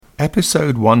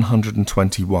Episode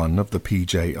 121 of the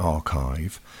PJ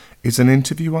Archive is an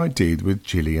interview I did with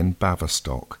Gillian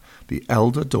Baverstock, the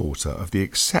elder daughter of the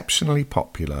exceptionally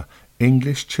popular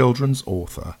English children's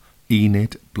author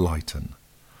ENID BLYTON.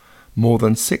 More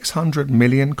than 600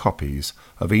 million copies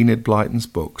of ENID BLYTON's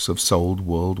books have sold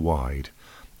worldwide,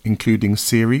 including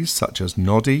series such as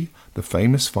Noddy, The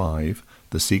Famous Five,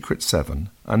 The Secret Seven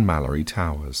and Mallory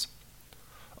Towers.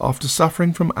 After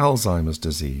suffering from Alzheimer's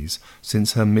disease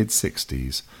since her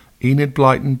mid-60s, ENID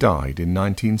BLYTON died in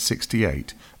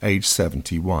 1968, aged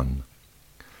 71.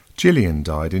 Gillian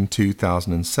died in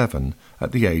 2007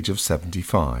 at the age of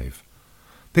 75.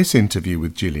 This interview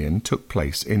with Gillian took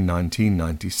place in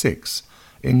 1996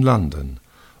 in London,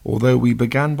 although we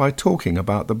began by talking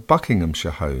about the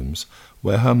Buckinghamshire homes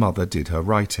where her mother did her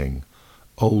writing,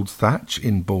 Old Thatch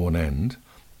in Bourne End,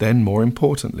 then more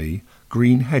importantly,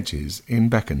 Green Hedges in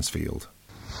Beaconsfield.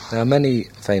 Now, many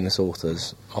famous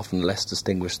authors, often less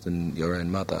distinguished than your own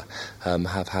mother,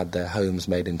 have had their homes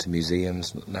made into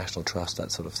museums, National Trust,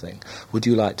 that sort of thing. Would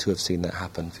you like to have seen that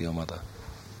happen for your mother?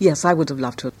 Yes, I would have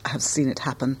loved to have seen it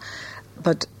happen.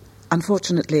 But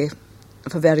unfortunately,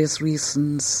 for various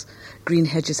reasons, Green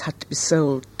Hedges had to be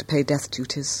sold to pay death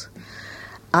duties.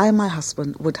 I and my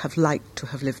husband would have liked to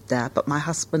have lived there, but my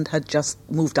husband had just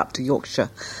moved up to Yorkshire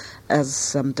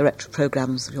as director of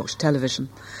programmes of Yorkshire Television.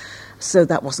 So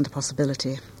that wasn't a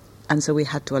possibility. And so we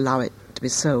had to allow it to be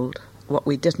sold. What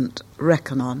we didn't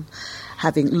reckon on,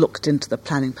 having looked into the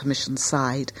planning permission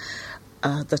side,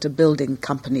 that a building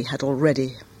company had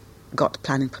already got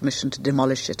planning permission to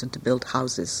demolish it and to build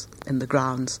houses in the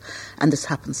grounds. And this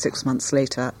happened 6 months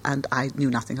later, and I knew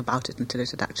nothing about it until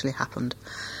it had actually happened.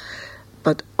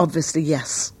 But obviously,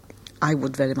 yes, I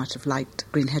would very much have liked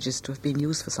Green Hedges to have been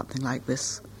used for something like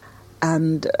this.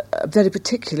 And very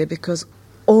particularly because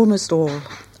almost all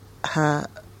her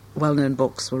well-known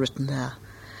books were written there,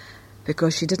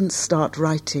 because she didn't start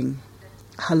writing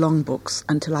her long books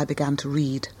until I began to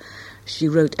read. She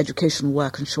wrote educational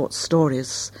work and short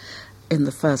stories in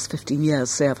the first 15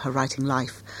 years, say, of her writing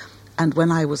life. And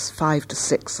when I was 5 to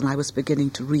 6 and I was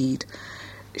beginning to read,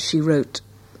 she wrote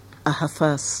her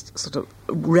first sort of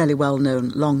really well-known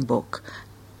long book,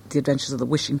 The Adventures of the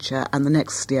Wishing Chair, and the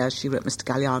next year she wrote Mr.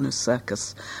 Galliano's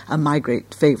Circus, and my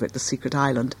great favourite, The Secret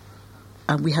Island.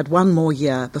 And we had one more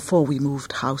year before we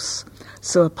moved house.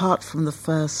 So apart from the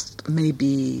first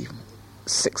maybe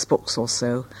 6 books or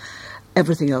so,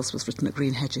 everything else was written at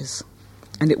Green Hedges,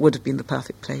 and it would have been the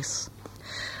perfect place.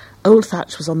 Old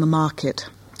Thatch was on the market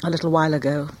a little while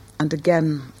ago, and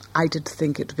again I did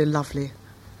think it would be lovely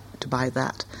to buy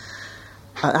that.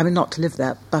 I mean, not to live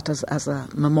there, but as a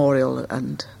memorial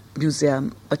and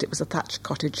museum, but it was a thatched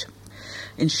cottage.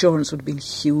 Insurance would have been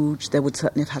huge. There would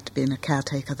certainly have had to be a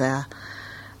caretaker there.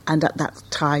 And at that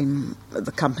time,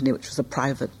 the company, which was a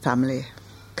private family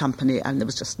company, and there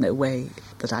was just no way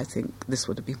that I think this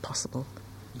would have been possible.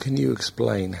 Can you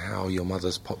explain how your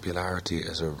mother's popularity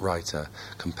as a writer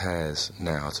compares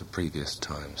now to previous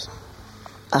times?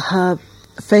 Her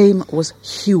fame was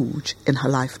huge in her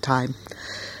lifetime,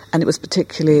 and it was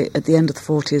particularly at the end of the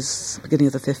 40s, beginning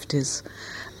of the 50s.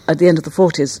 At the end of the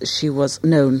 40s, she was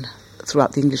known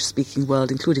throughout the English-speaking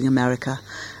world, including America,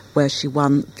 where she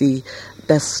won the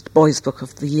Best Boys Book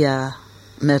of the Year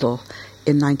medal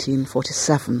in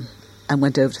 1947 and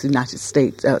went over to the United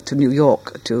States, to New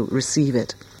York, to receive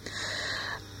it.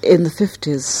 In the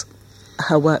 50s,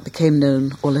 her work became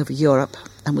known all over Europe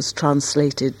and was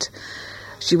translated.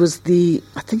 She was the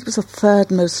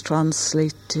 3rd most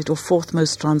translated or 4th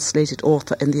most translated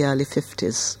author in the early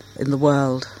 50s in the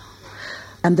world.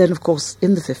 And then, of course,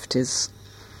 in the 50s,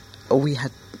 we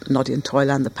had Noddy and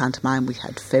Toyland, the pantomime, we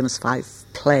had Famous Five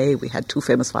play, we had 2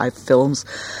 Famous Five films.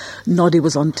 Noddy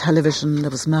was on television,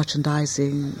 there was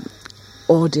merchandising,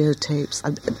 audio tapes,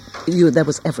 and there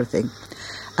was everything.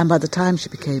 And by the time she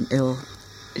became ill,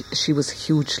 she was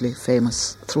hugely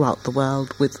famous throughout the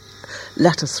world with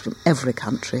letters from every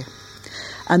country.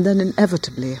 And then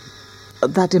inevitably,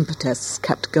 that impetus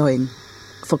kept going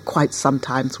for quite some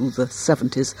time through the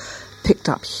 70s, picked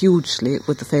up hugely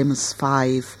with the Famous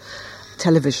Five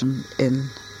television in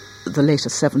the later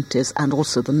 70s and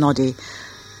also the Noddy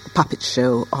puppet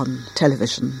show on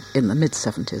television in the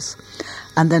mid-70s,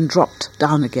 and then dropped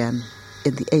down again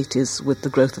in the 80s with the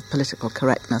growth of political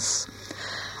correctness.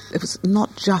 It was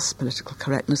not just political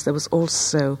correctness, there was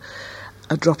also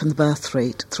a drop in the birth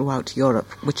rate throughout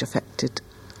Europe, which affected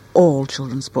all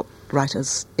children's book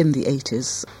writers in the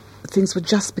 80s. Things were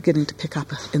just beginning to pick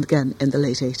up again in the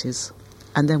late 80s,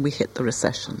 and then we hit the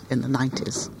recession in the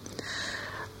 90s.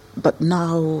 But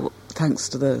now, thanks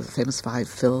to the Famous Five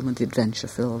film and the adventure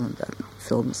film and the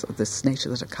films of this nature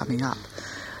that are coming up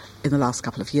in the last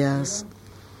couple of years,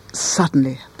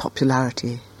 suddenly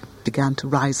popularity began to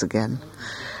rise again.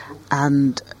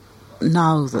 And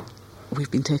now that we've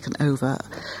been taken over,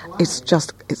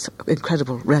 it's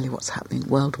incredible really what's happening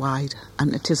worldwide,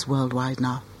 and it is worldwide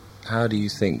now. How do you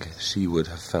think she would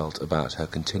have felt about her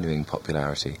continuing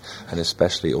popularity, and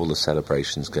especially all the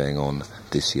celebrations going on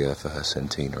this year for her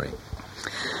centenary?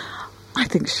 I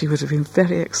think she would have been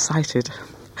very excited.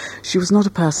 She was not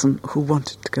a person who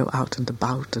wanted to go out and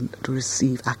about and to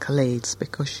receive accolades,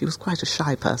 because she was quite a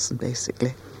shy person,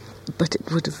 basically. But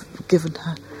it would have given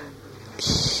her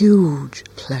huge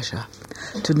pleasure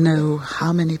to know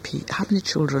how many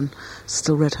children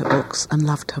still read her books and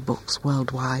loved her books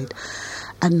worldwide,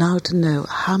 and now to know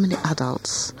how many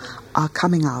adults are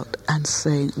coming out and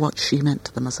saying what she meant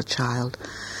to them as a child.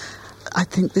 I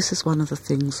think this is one of the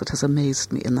things that has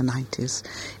amazed me in the 90s.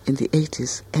 In the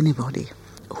 80s, anybody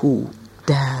who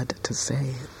dared to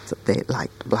say that they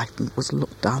liked Blyton was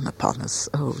looked down upon as,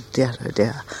 oh dear, oh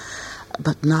dear.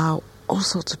 But now all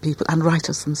sorts of people, and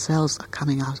writers themselves, are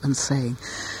coming out and saying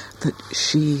that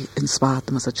she inspired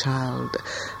them as a child.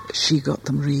 She got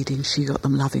them reading, she got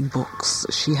them loving books,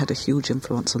 she had a huge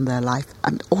influence on their life,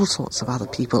 and all sorts of other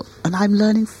people. And I'm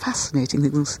learning fascinating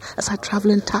things as I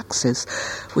travel in taxis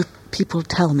with people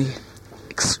tell me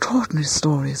extraordinary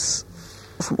stories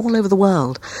from all over the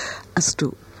world as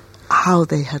to how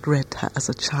they had read her as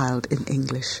a child in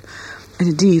English. And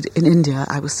indeed, in India,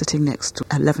 I was sitting next to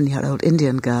an 11-year-old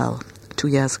Indian girl 2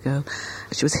 years ago.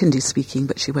 She was Hindi-speaking,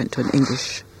 but she went to an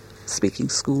English-speaking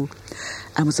school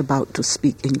and was about to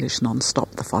speak English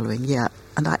non-stop the following year.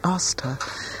 And I asked her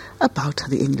about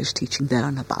the English teaching there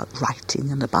and about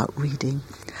writing and about reading.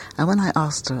 And when I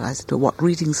asked her, I said, what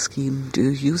reading scheme do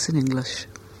you use in English?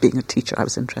 Being a teacher, I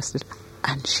was interested.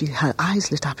 And her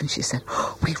eyes lit up and she said,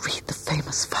 oh, we read the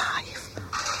famous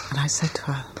 5. And I said to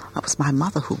her, that was my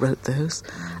mother who wrote those.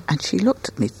 And she looked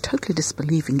at me totally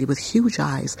disbelievingly with huge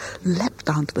eyes, leapt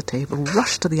down to the table,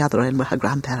 rushed to the other end where her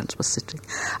grandparents were sitting.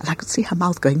 And I could see her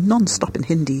mouth going non-stop in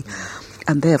Hindi.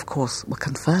 And they, of course, were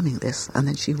confirming this. And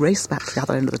then she raced back to the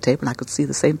other end of the table, and I could see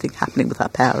the same thing happening with her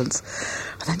parents.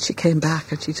 And then she came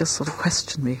back, and she just sort of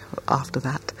questioned me after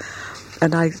that.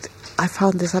 And I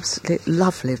found this absolutely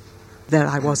lovely. There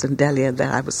I was in Delhi, and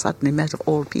there I was suddenly met, of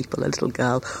all people, a little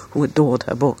girl who adored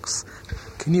her books.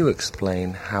 Can you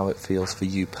explain how it feels for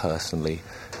you personally,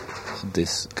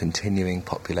 this continuing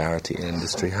popularity in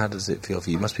industry? How does it feel for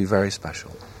you? It must be very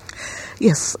special.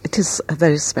 Yes, it is a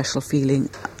very special feeling,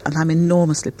 and I'm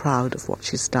enormously proud of what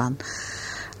she's done.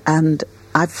 And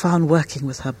I've found working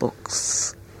with her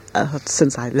books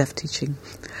since I left teaching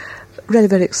really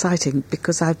very exciting,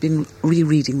 because I've been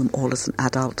rereading them all as an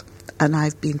adult, and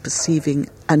I've been perceiving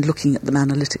and looking at them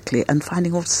analytically and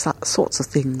finding all sorts of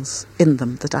things in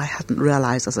them that I hadn't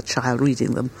realised as a child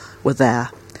reading them were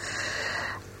there.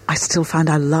 I still find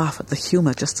I laugh at the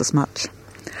humour just as much.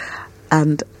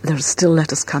 And there are still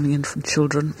letters coming in from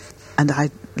children, and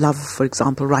I love, for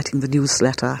example, writing the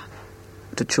newsletter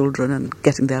to children and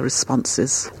getting their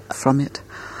responses from it.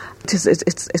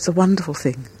 It's a wonderful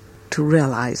thing to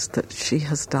realise that she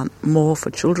has done more for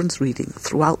children's reading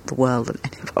throughout the world than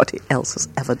anybody else has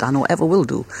ever done or ever will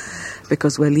do,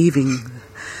 because we're leaving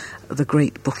the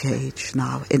great book age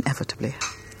now, inevitably.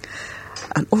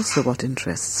 And also what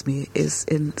interests me is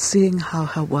in seeing how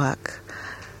her work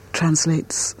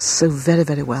translates so very,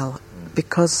 very well,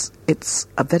 because it's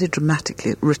a very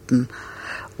dramatically written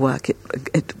work.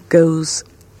 It goes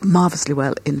marvellously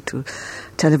well into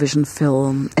television,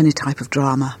 film, any type of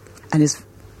drama, and is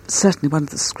certainly one of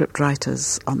the script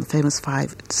writers on the famous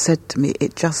 5 said to me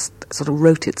it just sort of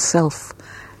wrote itself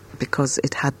because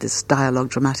it had this dialogue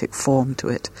dramatic form to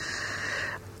it.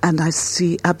 And I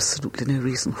see absolutely no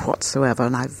reason whatsoever,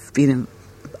 and I've been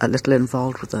a little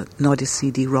involved with the Noddy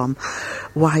CD-ROM,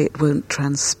 why it won't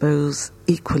transpose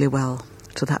equally well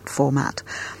to that format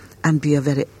and be a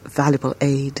very valuable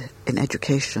aid in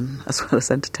education as well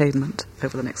as entertainment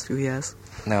over the next few years.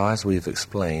 Now, as we've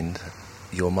explained,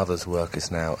 your mother's work is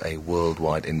now a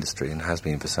worldwide industry and has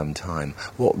been for some time.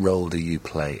 What role do you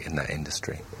play in that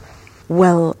industry?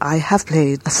 Well, I have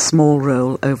played a small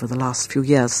role over the last few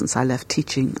years since I left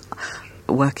teaching,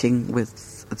 working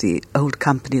with the old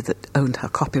company that owned her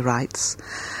copyrights.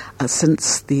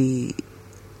 Since the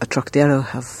Trocadero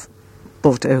have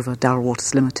bought over Darrell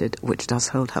Waters Limited, which does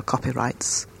hold her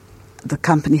copyrights, the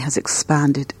company has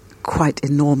expanded quite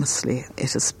enormously.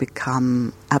 It has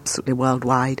become absolutely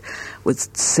worldwide,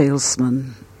 with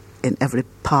salesmen in every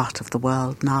part of the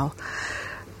world now,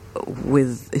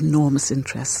 with enormous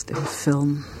interest in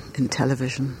film, in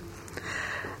television.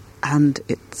 And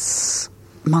it's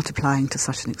multiplying to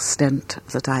such an extent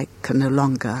that I can no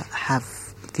longer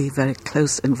have the very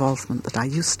close involvement that I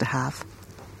used to have.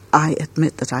 I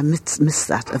admit that I miss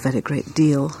that a very great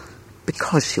deal.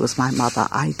 Because she was my mother,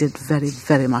 I did very,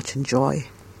 very much enjoy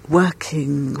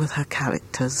working with her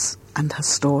characters and her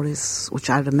stories, which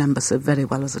I remember so very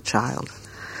well as a child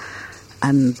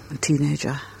and a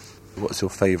teenager. What's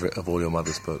your favourite of all your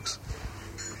mother's books?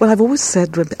 Well, I've always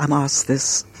said when I'm asked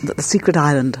this, that The Secret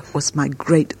Island was my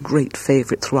great, great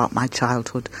favourite throughout my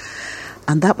childhood.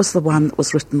 And that was the one that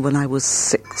was written when I was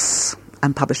 6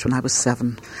 and published when I was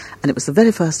 7. And it was the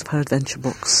very first of her adventure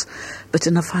books. But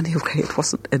in a funny way, it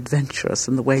wasn't adventurous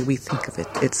in the way we think of it.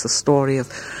 It's a story of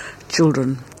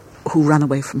children who run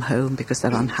away from home because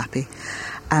they're unhappy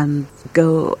and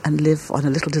go and live on a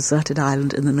little deserted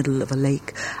island in the middle of a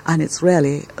lake. And it's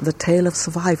really the tale of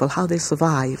survival, how they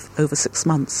survive over 6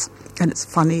 months. And it's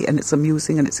funny and it's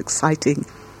amusing and it's exciting.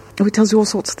 And it tells you all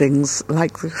sorts of things,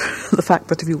 like the fact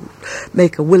that if you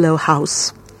make a willow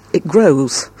house, it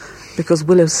grows because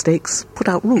willow stakes put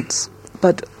out roots.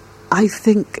 But I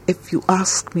think if you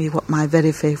ask me what my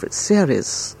very favourite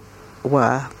series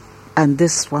were, and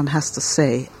this one has to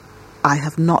say, I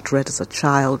have not read as a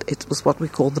child, it was what we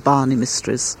call the Barney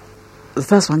Mysteries. The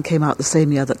first one came out the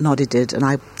same year that Noddy did, and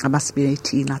I must have been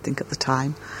 18, I think, at the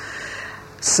time.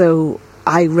 So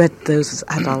I read those as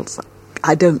adults.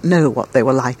 I don't know what they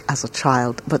were like as a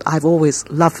child, but I've always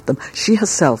loved them. She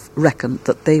herself reckoned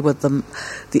that they were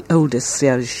the oldest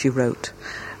series she wrote.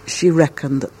 She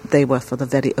reckoned that they were for the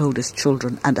very oldest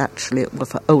children, and actually it were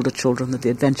for older children that the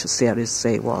adventure series,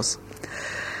 say, was.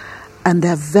 And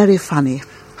they're very funny.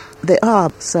 They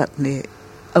are certainly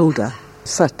older,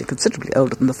 certainly considerably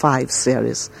older than the 5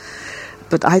 series.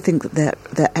 But I think that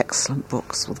they're excellent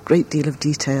books with a great deal of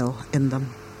detail in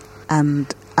them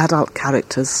and adult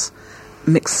characters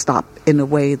mixed up in a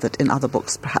way that in other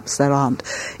books perhaps there aren't.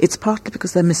 It's partly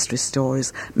because they're mystery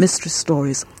stories. Mystery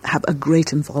stories have a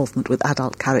great involvement with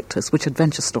adult characters, which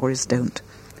adventure stories don't,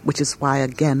 which is why,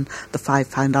 again, the 5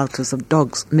 Found Outers of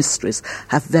Dogs mysteries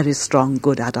have very strong,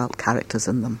 good adult characters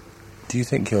in them. Do you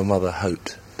think your mother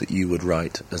hoped that you would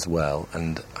write as well,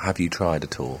 and have you tried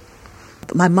at all?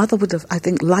 My mother would have, I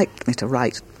think, liked me to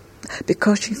write,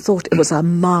 because she thought it was a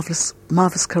marvellous,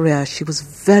 marvellous career. She was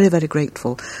very, very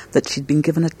grateful that she'd been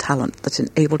given a talent that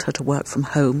enabled her to work from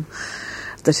home,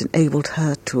 that enabled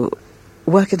her to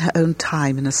work in her own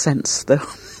time, in a sense, though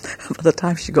by the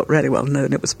time she got really well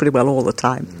known, it was pretty well all the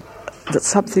time. That's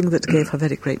something that gave her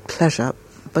very great pleasure,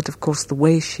 but of course the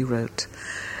way she wrote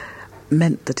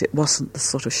meant that it wasn't the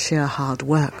sort of sheer hard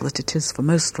work that it is for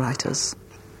most writers.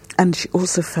 And she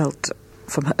also felt,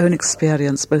 from her own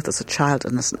experience, both as a child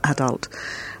and as an adult,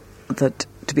 that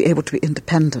to be able to be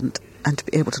independent and to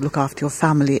be able to look after your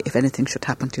family if anything should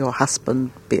happen to your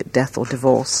husband, be it death or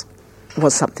divorce,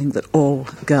 was something that all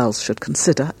girls should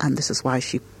consider, and this is why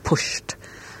she pushed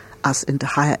us into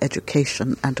higher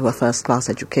education and to a first-class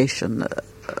education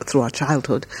through our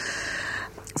childhood.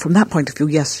 From that point of view,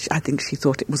 yes, I think she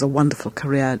thought it was a wonderful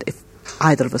career. If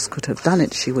either of us could have done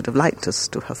it, she would have liked us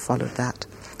to have followed that.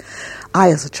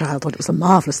 I, as a child, thought it was a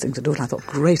marvellous thing to do, and I thought,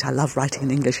 great, I love writing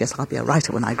in English, yes, I'll be a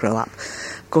writer when I grow up.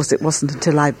 Of course, it wasn't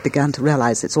until I began to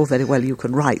realise it's all very well you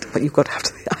can write, but you've got to have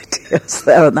the ideas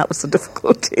there, and that was the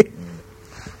difficulty.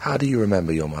 How do you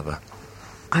remember your mother?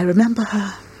 I remember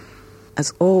her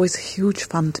as always huge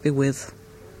fun to be with.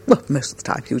 Well, most of the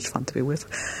time, huge fun to be with.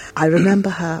 I remember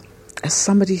her as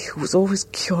somebody who was always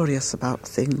curious about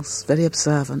things, very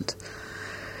observant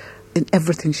in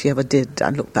everything she ever did. I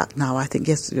look back now, I think,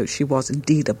 yes, she was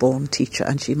indeed a born teacher,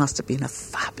 and she must have been a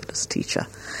fabulous teacher.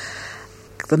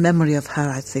 The memory of her,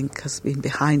 I think, has been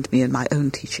behind me in my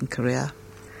own teaching career.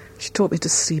 She taught me to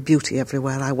see beauty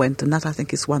everywhere I went, and that, I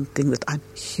think, is one thing that I'm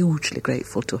hugely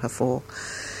grateful to her for.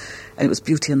 And it was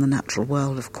beauty in the natural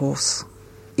world, of course.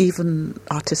 Even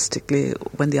artistically,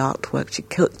 when the artwork,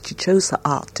 she chose her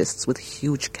artists with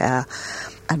huge care.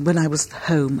 And when I was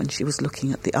home and she was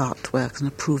looking at the artwork and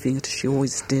approving it as she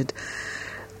always did,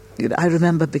 I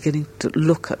remember beginning to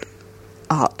look at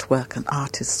artwork and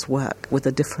artists' work with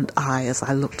a different eye as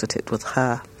I looked at it with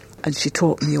her. And she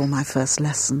taught me all my first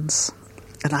lessons.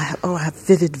 And I have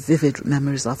vivid, vivid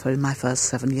memories of her in my first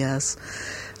 7 years.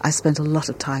 I spent a lot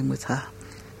of time with her.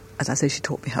 As I say, she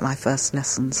taught me my first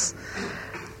lessons.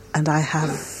 And I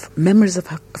have memories of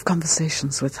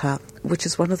conversations with her, which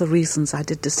is one of the reasons I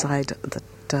did decide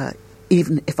that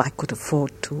even if I could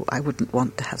afford to, I wouldn't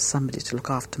want to have somebody to look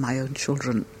after my own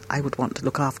children. I would want to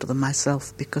look after them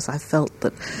myself, because I felt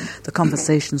that the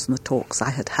conversations and the talks I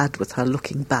had had with her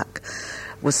looking back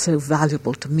was so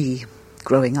valuable to me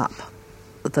growing up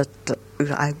that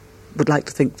I would like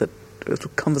to think that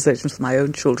little conversations with my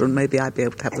own children, maybe I'd be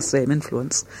able to have the same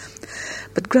influence.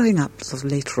 But growing up sort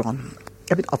of later on,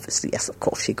 I mean, obviously, yes, of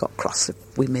course, she got cross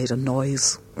if we made a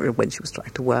noise when she was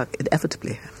trying to work,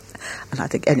 inevitably. And I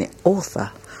think any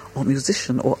author or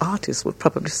musician or artist would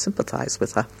probably sympathise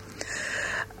with her.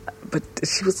 But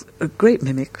she was a great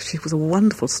mimic. She was a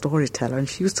wonderful storyteller, and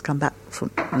she used to come back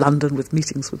from London with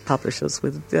meetings with publishers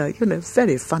with,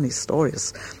 very funny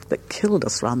stories that killed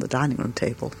us round the dining room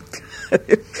table.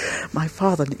 My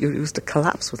father used to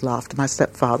collapse with laughter, my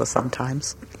stepfather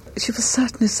sometimes. She was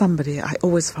certainly somebody I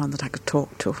always found that I could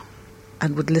talk to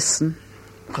and would listen.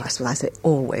 Well, I suppose I say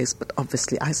always, but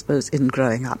obviously I suppose in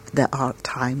growing up there are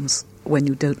times when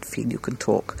you don't feel you can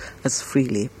talk as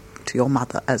freely to your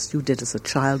mother as you did as a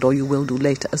child, or you will do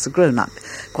later as a grown-up,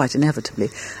 quite inevitably.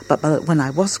 But when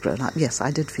I was grown up, yes, I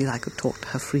did feel I could talk to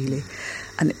her freely.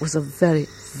 And it was a very,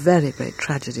 very great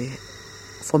tragedy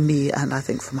for me and I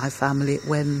think for my family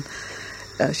when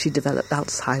she developed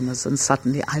Alzheimer's, and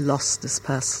suddenly I lost this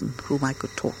person whom I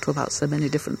could talk to about so many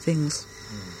different things.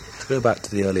 To go back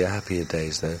to the earlier, happier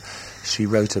days, though, she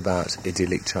wrote about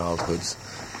idyllic childhoods,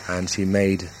 and she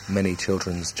made many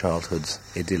children's childhoods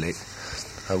idyllic.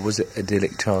 Was it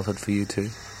idyllic childhood for you too?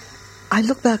 I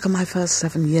look back on my first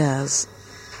 7 years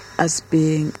as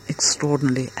being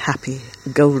extraordinarily happy,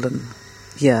 golden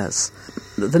years.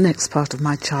 The next part of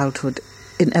my childhood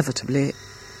inevitably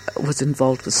was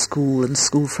involved with school and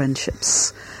school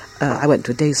friendships. I went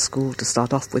to a day school to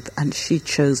start off with, and she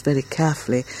chose very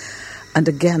carefully, and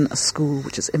again a school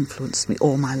which has influenced me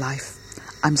all my life.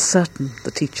 I'm certain the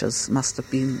teachers must have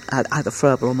been either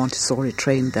Froebel or Montessori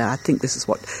trained there. I think this is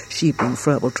what she, being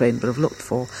Froebel trained, would have looked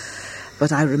for.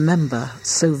 But I remember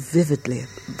so vividly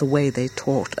the way they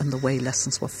taught and the way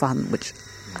lessons were fun, which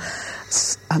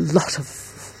a lot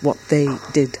of what they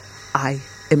did I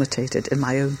imitated in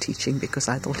my own teaching because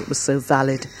I thought it was so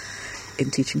valid in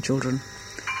teaching children.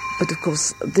 But of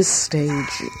course, this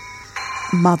stage,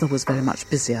 Mother was very much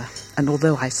busier. And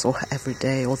although I saw her every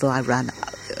day, although I ran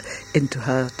into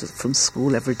her from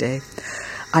school every day,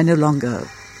 I no longer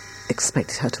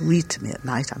expected her to read to me at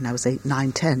night. I mean, I was 8,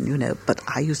 9, 10, but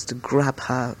I used to grab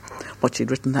her, what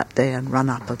she'd written that day, and run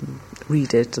up and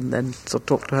read it and then sort of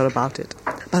talk to her about it.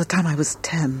 By the time I was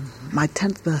 10, my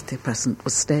 10th birthday present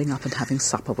was staying up and having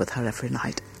supper with her every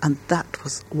night. And that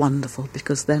was wonderful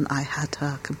because then I had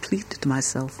her completely to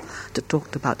myself to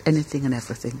talk about anything and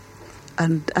everything.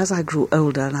 And as I grew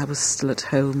older and I was still at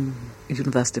home,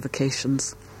 university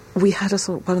vacations, we had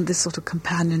this sort of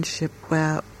companionship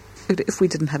where if we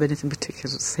didn't have anything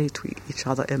particular to say to each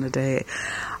other in a day,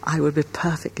 I would be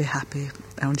perfectly happy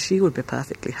and she would be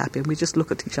perfectly happy, and we just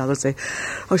look at each other and say,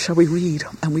 oh, shall we read?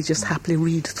 And we just happily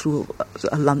read through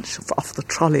a lunch off the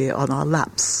trolley on our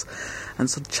laps and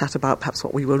sort of chat about perhaps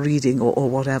what we were reading or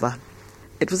whatever.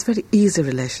 It was a very easy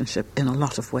relationship in a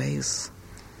lot of ways.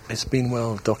 It's been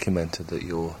well documented that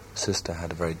your sister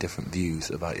had very different views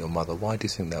about your mother. Why do you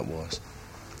think that was?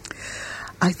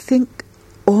 I think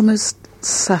almost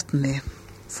certainly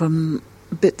from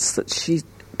bits that she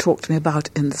talked to me about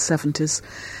in the 70s,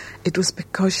 it was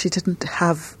because she didn't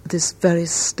have this very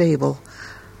stable,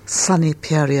 sunny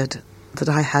period that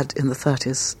I had in the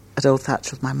 30s at Old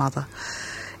Thatch with my mother.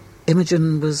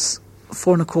 Imogen was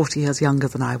 4 1/4 years younger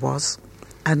than I was,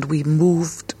 and we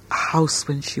moved house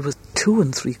when she was 2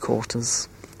 3/4.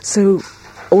 So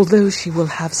although she will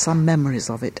have some memories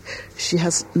of it, she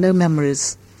has no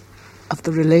memories of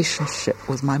the relationship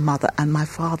with my mother and my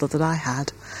father that I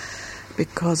had,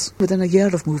 because within a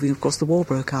year of moving, of course, the war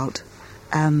broke out,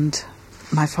 and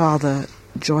my father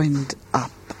joined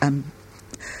up and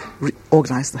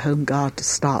organised the Home Guard to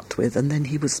start with, and then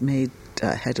he was made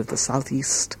head of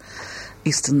the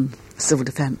Eastern Civil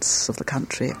Defence of the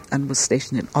country and was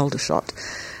stationed in Aldershot,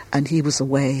 and he was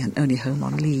away and only home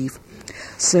on leave.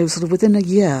 So sort of within a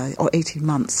year or 18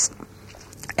 months,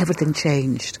 everything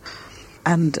changed,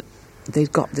 and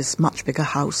they'd got this much bigger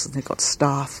house and they got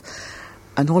staff,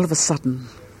 and all of a sudden,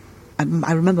 and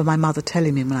I remember my mother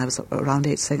telling me when I was around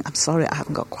 8, saying, I'm sorry, I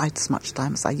haven't got quite as much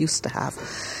time as I used to have,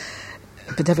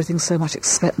 but everything's so much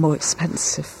more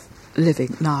expensive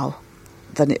living now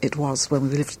than it was when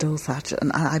we lived at Old Thatch,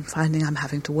 and I'm finding I'm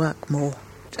having to work more.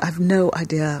 I've no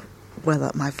idea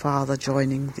whether my father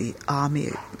joining the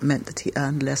army meant that he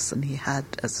earned less than he had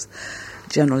as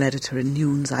general editor in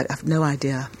Nunes. I have no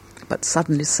idea. But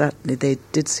certainly they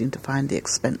did seem to find the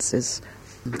expenses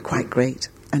quite great,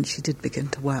 and she did begin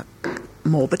to work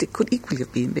more. But it could equally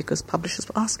have been because publishers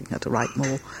were asking her to write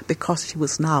more, because she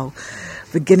was now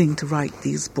beginning to write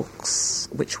these books,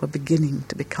 which were beginning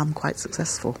to become quite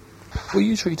successful. Were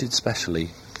you treated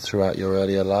specially throughout your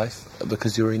earlier life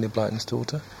because you were Enid Blyton's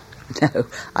daughter? No,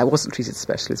 I wasn't treated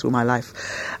specially through my life.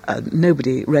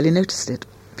 Nobody really noticed it,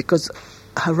 because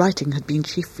her writing had been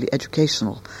chiefly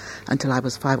educational until I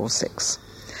was 5 or 6,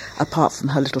 apart from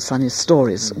her little Sunny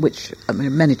stories, which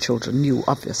many children knew,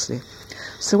 obviously.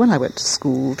 So when I went to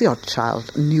school, the odd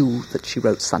child knew that she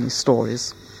wrote Sunny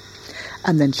stories.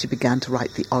 And then she began to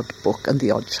write the odd book, and the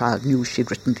odd child knew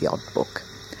she'd written the odd book.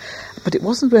 But it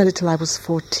wasn't really till I was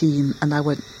 14 and I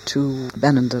went to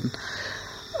Benenden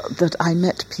that I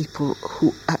met people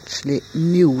who actually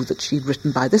knew that she'd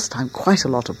written, by this time, quite a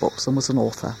lot of books and was an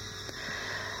author.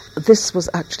 This was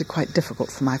actually quite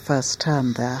difficult for my first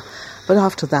term there, but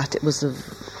after that it was of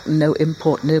no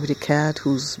import. Nobody cared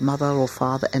whose mother or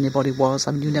father anybody was.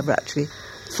 You never actually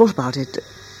thought about it.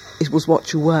 It was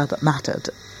what you were that mattered,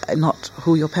 not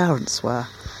who your parents were.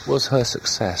 Was her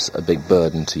success a big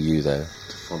burden to you, though,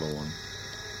 to follow on?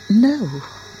 No.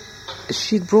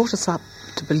 She'd brought us up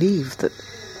to believe that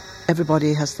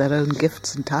everybody has their own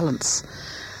gifts and talents,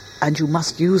 and you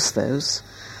must use those,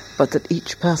 but that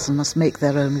each person must make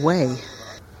their own way.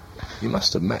 You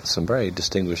must have met some very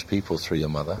distinguished people through your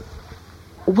mother.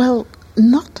 Well,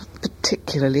 not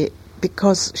particularly,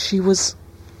 because she was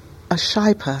a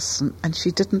shy person and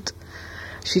she didn't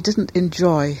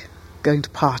enjoy going to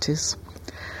parties.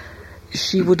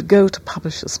 She would go to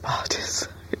publishers' parties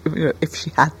if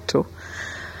she had to.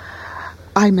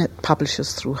 I met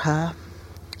publishers through her.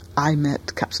 I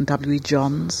met Captain W.E.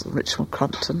 Johns, Richard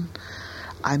Crumpton.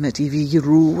 I met E.V.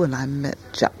 Yeroux, and I met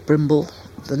Jack Brimble,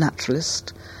 the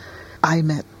naturalist. I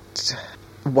met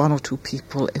 1 or 2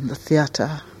 people in the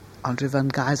theatre, Andre van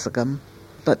Geisergem.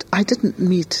 But I didn't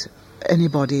meet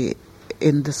anybody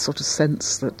in this sort of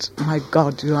sense that, my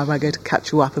God, am I going to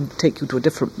catch you up and take you to a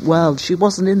different world? She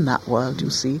wasn't in that world, you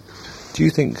see. Do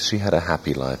you think she had a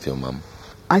happy life, your mum?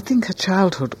 I think her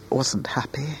childhood wasn't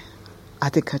happy. I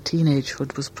think her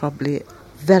teenagehood was probably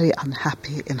very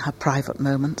unhappy in her private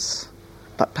moments,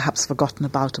 but perhaps forgotten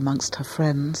about amongst her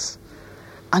friends.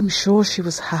 I'm sure she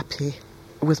was happy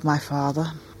with my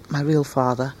father, my real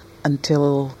father,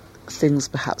 until things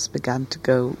perhaps began to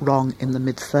go wrong in the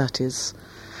mid-30s.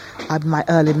 My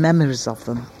early memories of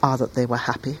them are that they were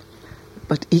happy.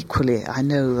 But equally, I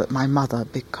know that my mother,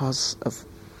 because of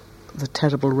the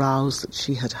terrible rows that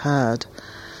she had heard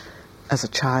as a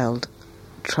child,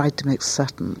 tried to make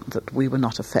certain that we were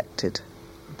not affected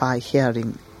by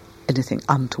hearing anything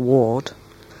untoward.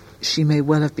 She may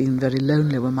well have been very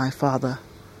lonely when my father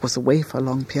was away for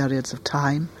long periods of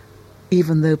time,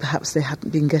 even though perhaps they hadn't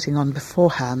been getting on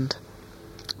beforehand.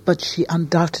 But she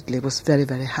undoubtedly was very,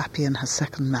 very happy in her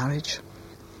second marriage.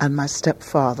 And my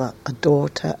stepfather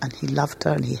adored her, and he loved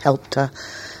her, and he helped her,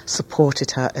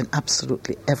 supported her in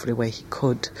absolutely every way he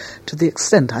could, to the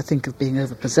extent, I think, of being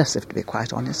over-possessive, to be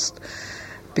quite honest,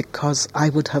 because I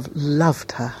would have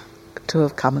loved her to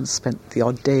have come and spent the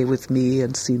odd day with me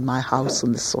and seen my house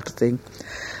and this sort of thing.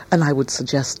 And I would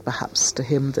suggest perhaps to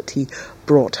him that he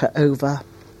brought her over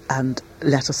and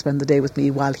let her spend the day with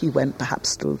me while he went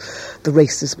perhaps to the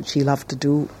races which he loved to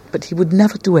do. But he would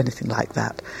never do anything like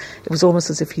that. It was almost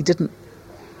as if he didn't,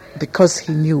 because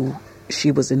he knew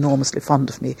she was enormously fond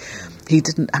of me, he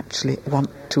didn't actually want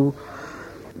to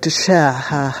share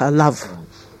her love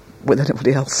with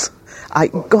anybody else. I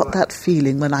got that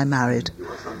feeling when I married,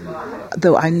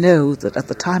 though I know that at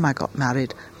the time I got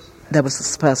married, there was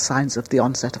the first signs of the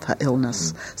onset of her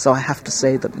illness. So I have to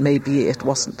say that maybe it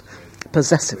wasn't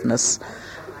possessiveness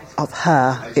of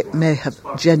her. It may have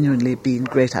genuinely been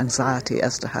great anxiety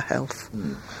as to her health.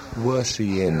 Was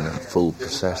she in full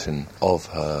possession of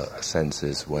her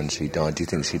senses when she died? Do you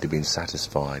think she'd have been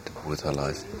satisfied with her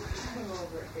life?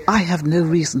 I have no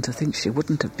reason to think she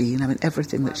wouldn't have been.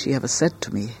 Everything that she ever said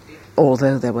to me,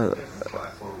 although there were...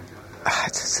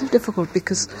 It's so difficult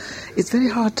because it's very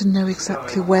hard to know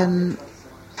exactly when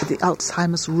the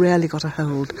Alzheimer's really got a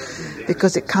hold,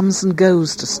 because it comes and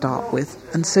goes to start with,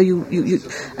 and so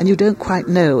you don't quite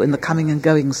know in the coming and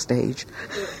going stage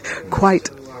quite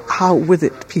how with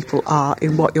it people are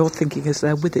in what you're thinking is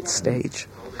their with it stage.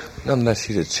 Nonetheless,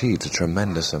 she'd achieved a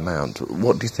tremendous amount.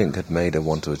 What do you think had made her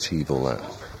want to achieve all that?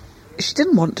 She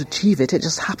didn't want to achieve it, it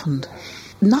just happened.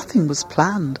 Nothing was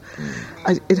planned.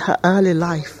 In her early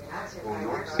life,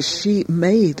 she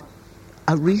made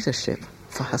a readership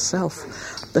for herself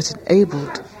that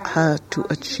enabled her to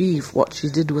achieve what she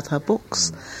did with her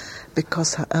books,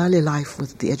 because her early life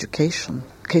with the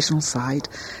educational side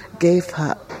gave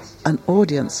her an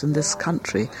audience in this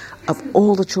country of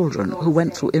all the children who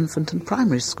went through infant and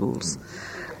primary schools.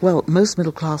 Well, most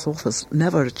middle-class authors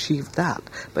never achieved that,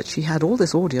 but she had all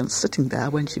this audience sitting there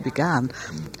when she began,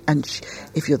 and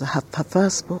her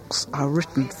first books are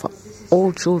written for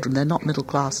all children. They're not middle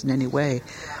class in any way.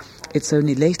 It's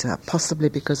only later, possibly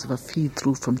because of a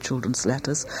feed-through from children's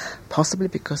letters, possibly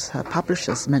because her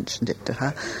publishers mentioned it to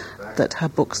her, that her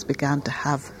books began to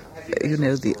have,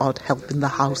 the odd help in the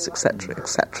house,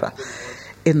 etc.,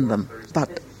 in them.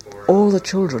 But all the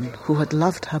children who had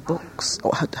loved her books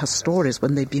or her stories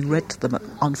when they'd been read to them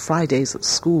on Fridays at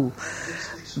school,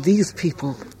 these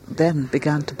people then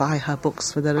began to buy her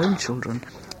books for their own children.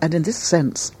 And in this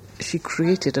sense, she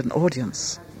created an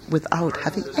audience without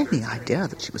having any idea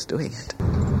that she was doing it.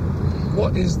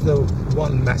 What is the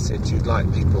one message you'd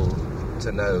like people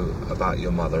to know about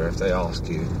your mother if they ask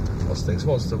you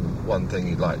what's the one thing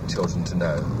you'd like children to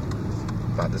know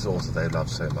about this author they love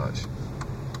so much?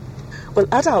 Well,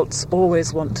 adults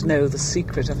always want to know the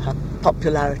secret of her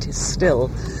popularity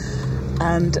still.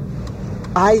 And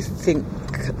I think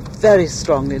very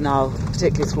strongly now,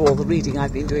 particularly through all the reading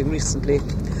I've been doing recently,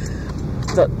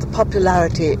 that the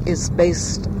popularity is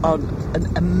based on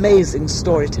an amazing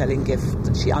storytelling gift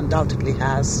that she undoubtedly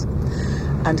has,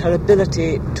 and her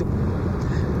ability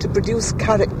to produce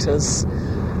characters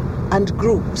and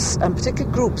groups, and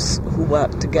particularly groups who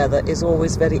work together, is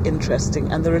always very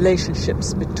interesting, and the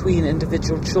relationships between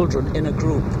individual children in a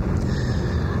group.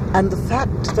 And the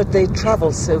fact that they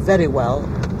travel so very well,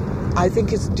 I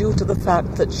think is due to the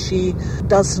fact that she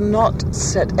does not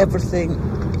set everything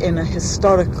in a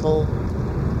historical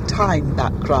time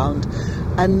background,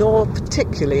 and nor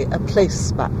particularly a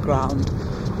place background,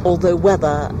 although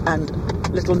weather and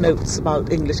little notes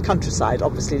about English countryside,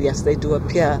 obviously, yes, they do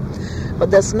appear.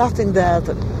 But there's nothing there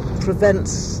that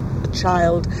prevents a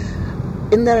child,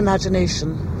 in their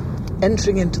imagination,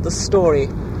 entering into the story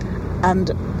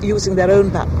and using their own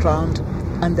background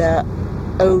and their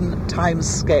own time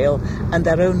scale and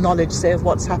their own knowledge, say, of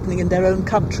what's happening in their own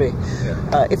country.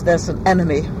 Yeah. If there's an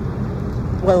enemy,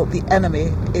 well, the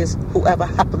enemy is whoever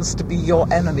happens to be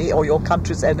your enemy or your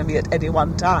country's enemy at any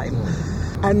one time.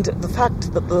 And the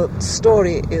fact that the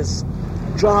story is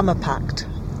drama-packed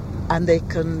and they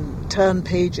can turn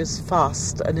pages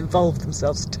fast and involve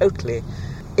themselves totally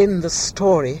in the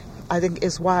story, I think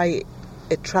is why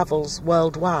it travels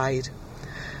worldwide.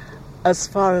 As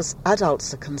far as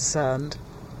adults are concerned,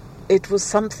 it was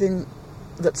something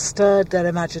that stirred their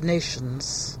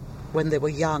imaginations when they were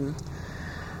young,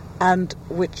 and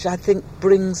which I think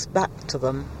brings back to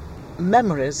them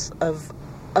memories of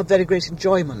a very great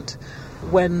enjoyment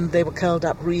when they were curled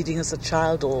up reading as a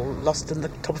child, or lost in the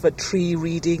top of a tree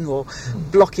reading, or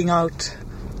blocking out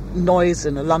noise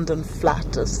in a London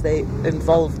flat as they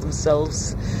involved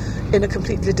themselves in a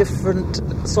completely different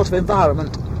sort of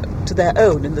environment to their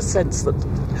own, in the sense that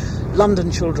London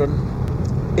children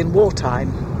in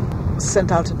wartime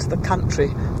sent out into the country,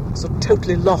 sort of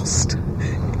totally lost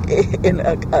in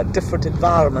a different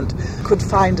environment, could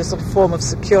find a sort of form of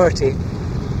security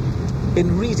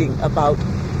in reading about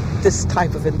this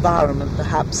type of environment,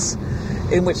 perhaps,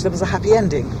 in which there was a happy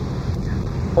ending.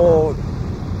 Or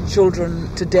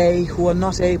children today who are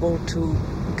not able to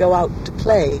go out to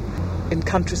play in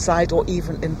countryside or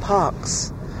even in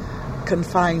parks can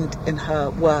find in her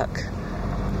work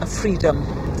a freedom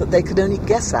that they could only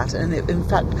guess at, and in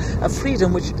fact a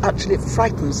freedom which actually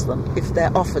frightens them if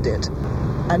they're offered it.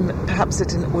 And perhaps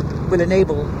it will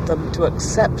enable them to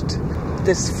accept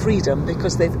this freedom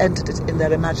because they've entered it in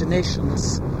their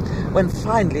imaginations, when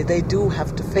finally they do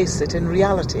have to face it in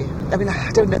reality. I mean,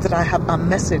 I don't know that I have a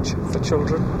message for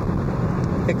children,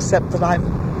 except that I'm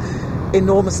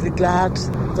enormously glad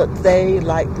that they,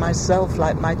 like myself,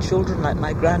 like my children, like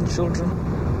my grandchildren,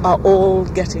 are all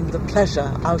getting the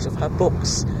pleasure out of her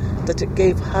books, that it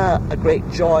gave her a great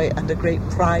joy and a great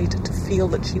pride to feel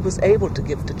that she was able to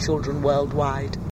give to children worldwide.